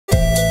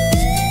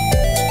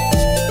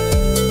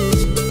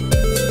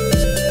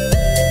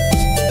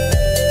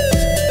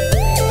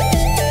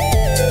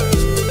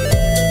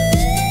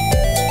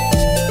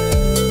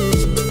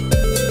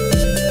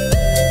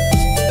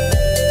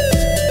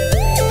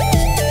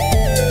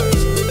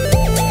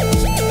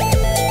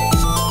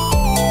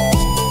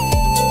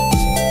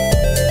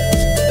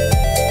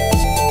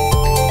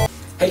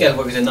Guys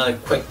Book is another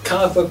quick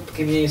comic book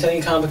review. So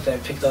any comic book that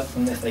I picked up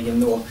from this, like a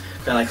little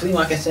kind of like flea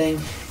market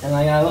thing, and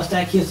I got lost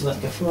that here, so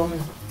let's go through them.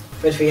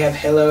 First we have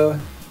Halo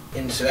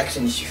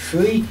Insurrection issue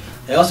 3.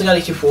 I also got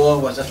issue 4,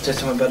 was upstairs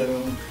in my brother's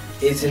room.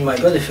 It's in my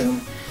brother's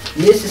room.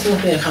 This is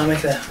simply a comic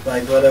that my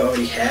brother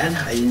already had.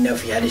 I didn't know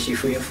if he had issue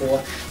 3 or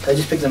 4, so I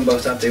just picked them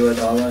both up. They were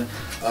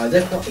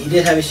 $1. He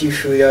did have issue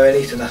 3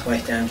 already, so that's why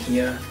it's down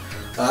here.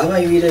 I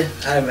might read it.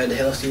 I haven't read the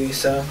Halo series,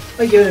 so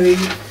I might give it a read.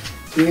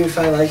 See if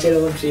I like it,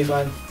 or see if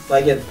I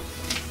like it.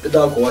 The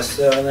Dark Horse,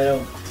 so I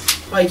know.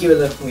 I might give it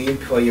a read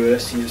before I give it a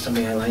see if it's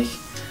something I like.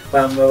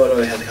 But my brother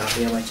already has a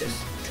copy, I might just.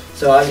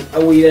 So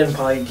I'll read it and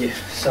probably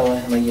sell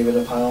it and then give it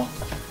a pile.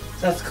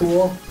 So that's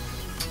cool.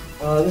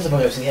 This is a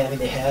book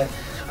they had.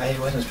 I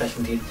wasn't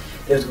expecting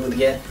it was good to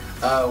get.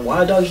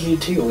 Wild Dog issue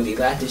 2, or the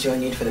last issue I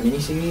need for the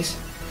miniseries.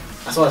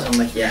 I saw this and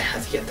I'm like, yeah, I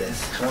have to get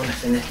this. I want to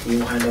finish the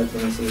Wild Dog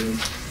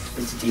miniseries.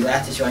 This is the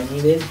last issue I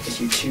needed,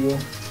 issue 2.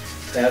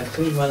 So I'm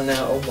completely running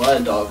out of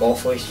Wild Dog, all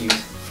 4 issues.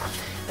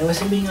 And with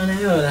him being on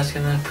Arrow, that's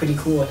pretty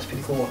cool. That's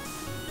pretty cool.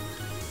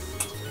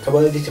 A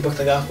couple of these books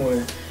I got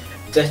were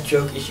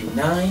Deathstroke issue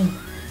 9.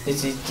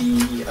 This is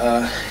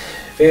the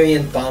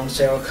variant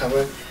Bombshell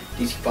cover.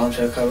 DC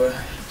Bombshell cover.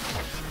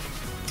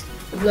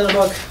 Another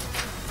book.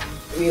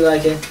 Really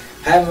like it.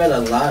 I haven't read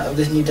a lot of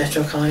this new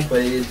Deathstroke comic,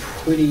 but it is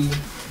pretty.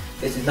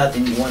 This is not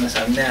the new one that's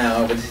out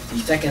now, but this is the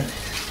second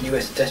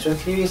newest Deathstroke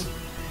series.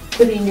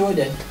 Pretty enjoyed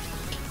it.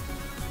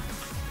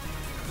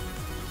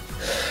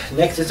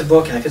 Next is a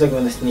book, and I feel like I'm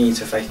gonna sneeze,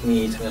 so if I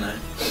sneeze, I'm gonna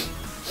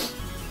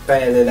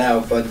bang it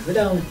out, but we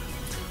don't.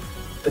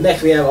 But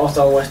next we have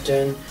All-Star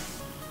Western,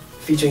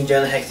 featuring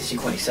Jonah Hex issue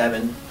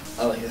 27.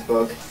 I like this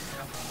book.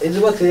 It's a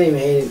book that they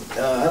made.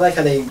 I like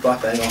how they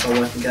brought back All-Star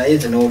Western, because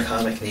it's an old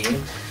comic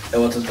name. There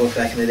was this book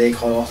back in the day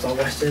called All-Star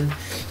Western.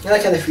 I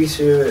like how they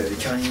feature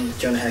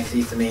Jonah Hex,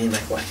 he's the main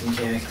like Western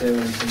character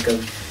when you think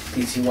of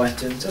DC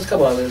Westerns. There's a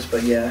couple others,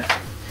 but yeah.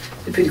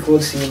 It's pretty cool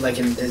to see him like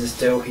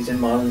he's in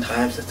modern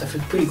times and stuff.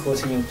 It's pretty cool to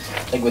see him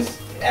like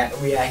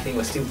reacting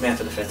with Superman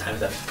for the first time.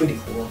 That's pretty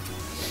cool.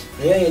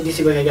 And the other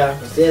DC book I got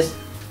was this.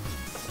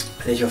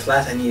 There's your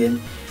Flash. I needed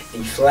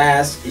a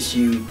Flash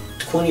issue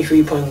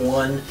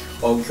 23.1.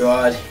 Oh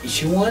God,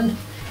 issue 1.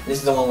 This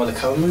is the one where the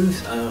cover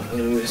moves. I'm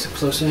gonna move this up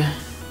closer.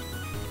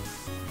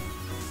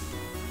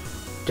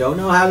 Don't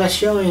know how that's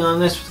showing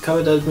on this, but the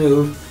cover does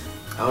move.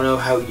 I don't know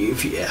how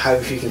if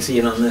you can see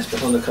it on this,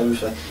 but on the cover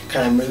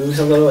kind of moves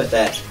a little with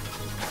that.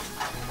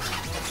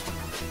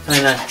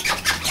 Kind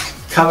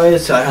of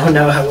covers, so I don't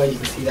know how well you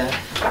can see that.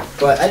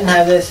 But I didn't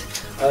have this.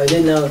 I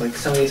didn't know like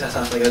some of these I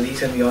thought like, are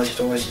these gonna be all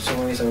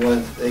stories or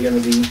what they're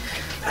gonna be?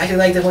 I actually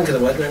like this one because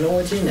it wasn't an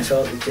origin. I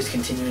felt it's just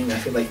continuing. I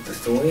feel like the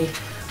story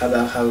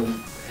about how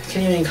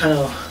continuing kind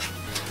of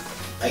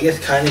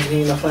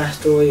continuing the Flash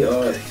story,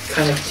 or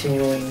kind of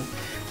continuing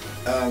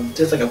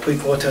just like a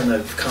prequel to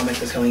the comic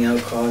that's coming out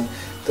called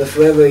the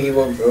Forever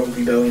Evil Rogue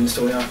Rebellion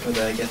story arc,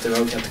 where I guess the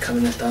Rogues have to come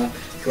in and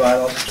stuff, go out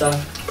all the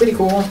stuff. Pretty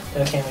cool.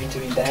 I can't wait to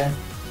read that.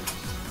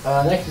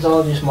 Next is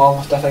all just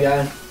Marvel stuff I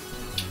got.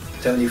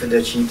 70 for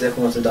dirt cheap. This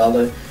one's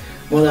 $1.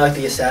 Monarch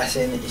the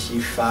Assassin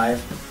issue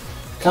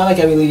 5. Comic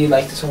I really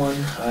like this one.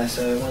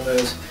 So one of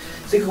those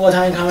super all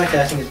time comics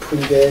that I think is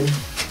pretty good.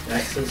 I'm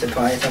actually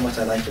surprised how much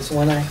I like this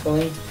one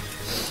actually.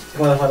 It's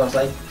one of the ones I was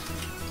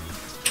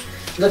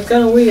like, looks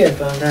kind of weird,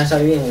 but that's how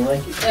I'm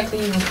like, it's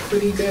actually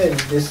pretty good.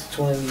 This is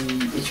one of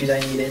the issues I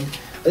needed.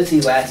 Let's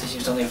see, last issue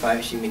is only a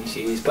 5-issue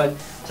miniseries, but I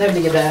was happy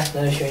to get that.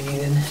 Another issue I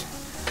needed.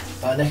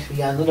 Next we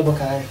got another book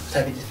I was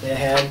happy to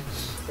have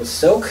was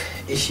Silk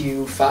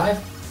issue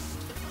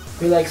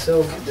 5. Really like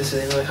Silk. This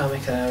is another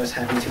comic that I was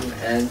happy to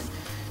add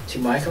to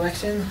my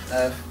collection.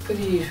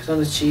 Pretty on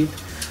the cheap.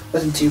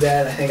 Wasn't too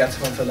bad. I think I got this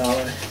one for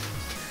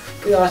 $1.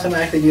 Pretty awesome.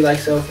 I actually do like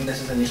Silk, and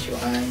this is an issue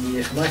I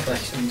needed for my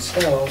collection,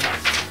 so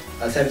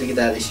I was happy to get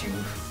that issue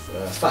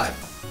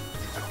 5.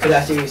 Because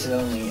that series is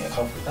only a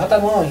couple, not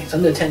that long. It's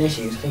under 10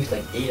 issues. I think it's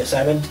like 8 or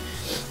 7.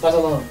 Not that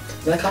long.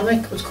 That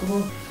comic was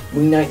cool.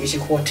 Moon Knight issue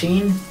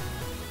 14.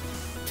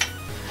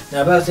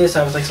 Now about this,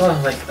 I was like,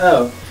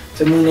 oh,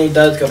 so Moon Knight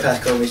does go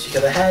past cover issue,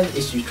 because I had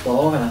issue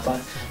 12, and I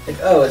thought, like,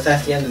 oh, it's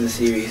at the end of the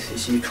series,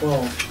 issue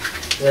 12.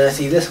 And then I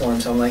see this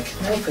one, so I'm like,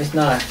 nope, it's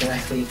not. It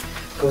actually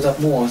goes up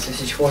more. So this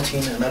is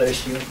 14, another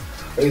issue,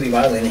 a really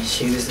violent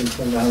issue. This is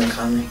a violent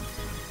comic.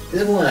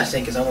 This one I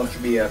think is almost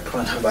could be a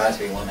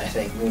pornography one. I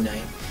think Moon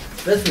Knight,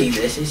 especially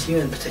this issue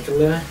in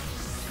particular,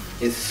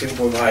 is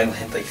super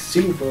violent, like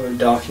super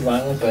dark and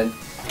violent, but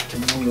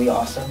it's really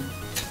awesome.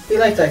 We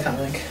like that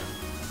comic.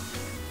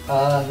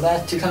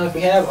 Last two comics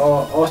we have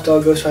are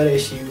All-Star Ghost Rider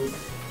issue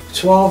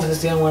 12. This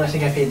is the only one I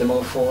think I paid the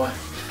most for,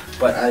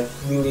 but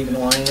I've really been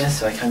wanting this,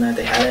 so I kind of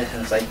had it, and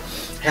I was like,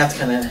 I have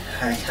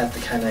to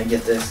kind of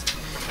get this.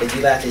 It's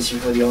the last issue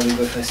for the only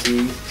book in the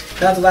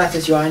series. Not the last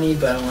issue I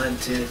need, but I wanted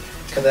to.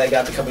 Because I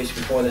got the couple issues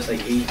before this,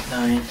 like 8,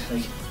 9,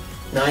 like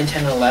 9,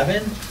 10,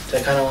 11. So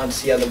I kind of wanted to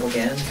see how the book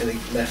ends, because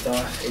it left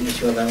off in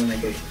issue 11.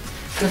 Like a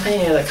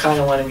cliffhanger that kind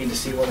of wanted me to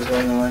see what was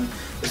going on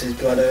with his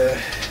brother.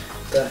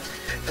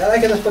 I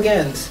like how this book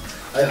ends.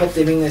 I hope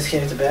they bring this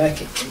character back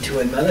into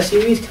another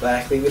series, because I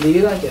actually really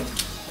do like it.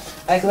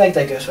 I like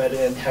that Ghost Rider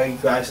and how he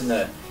drives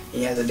in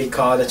he has a big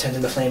car that turns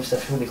into flames.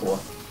 Stuff really cool.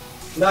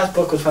 Last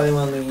book was probably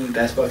one of the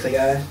best books I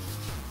got.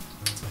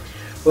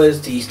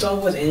 Was the Star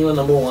Wars Annual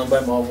 #1 by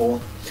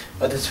Marvel.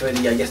 This is for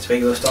the, I guess, the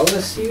regular Star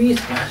Wars series.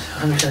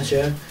 I'm not 100%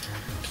 sure.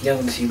 You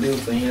don't see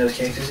Luke or any of those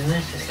characters in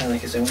it. It's kind of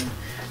like his own.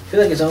 I feel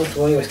like his own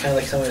story was kind of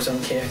like some of his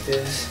own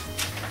characters.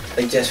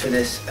 Like just for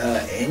this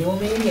annual,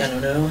 maybe? I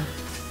don't know.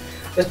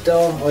 But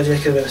though, or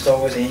just because of the Star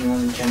Wars Annual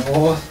in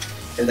general.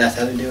 If that's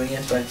how they're doing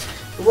it. But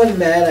it wasn't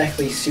bad. I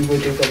actually super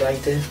duper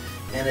liked it.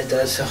 And it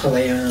does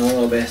layer in a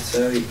little bit.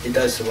 So it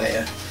does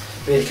layer.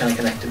 Really kind of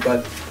connected.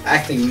 But I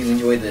actually really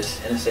enjoyed this.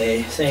 And it's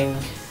a thing.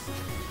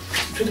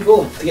 It's really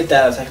cool to get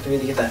that. I was actually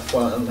really get that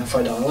for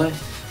 $5.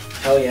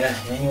 Hell yeah,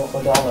 annual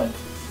 $4.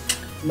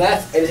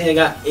 That's everything I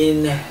got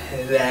in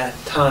that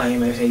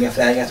time. Everything after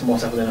that, I got some more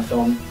stuff within the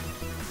film.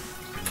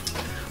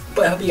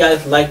 But I hope you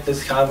guys liked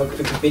this comic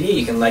book video.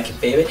 You can like and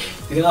favorite.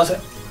 You can also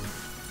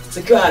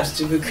subscribe to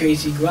Super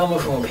Crazy Grammar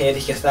for more pay to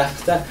get stuff.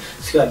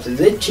 Subscribe to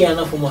the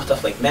channel for more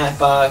stuff like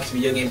Mapbox,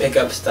 video game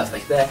pickups, stuff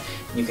like that.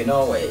 And you can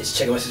always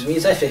check out my social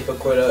media sites,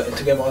 Facebook, Twitter,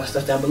 Instagram, all that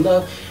stuff down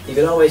below. You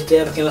can always stay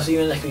up. I can also see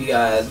you in the next video,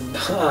 guys.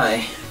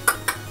 Bye.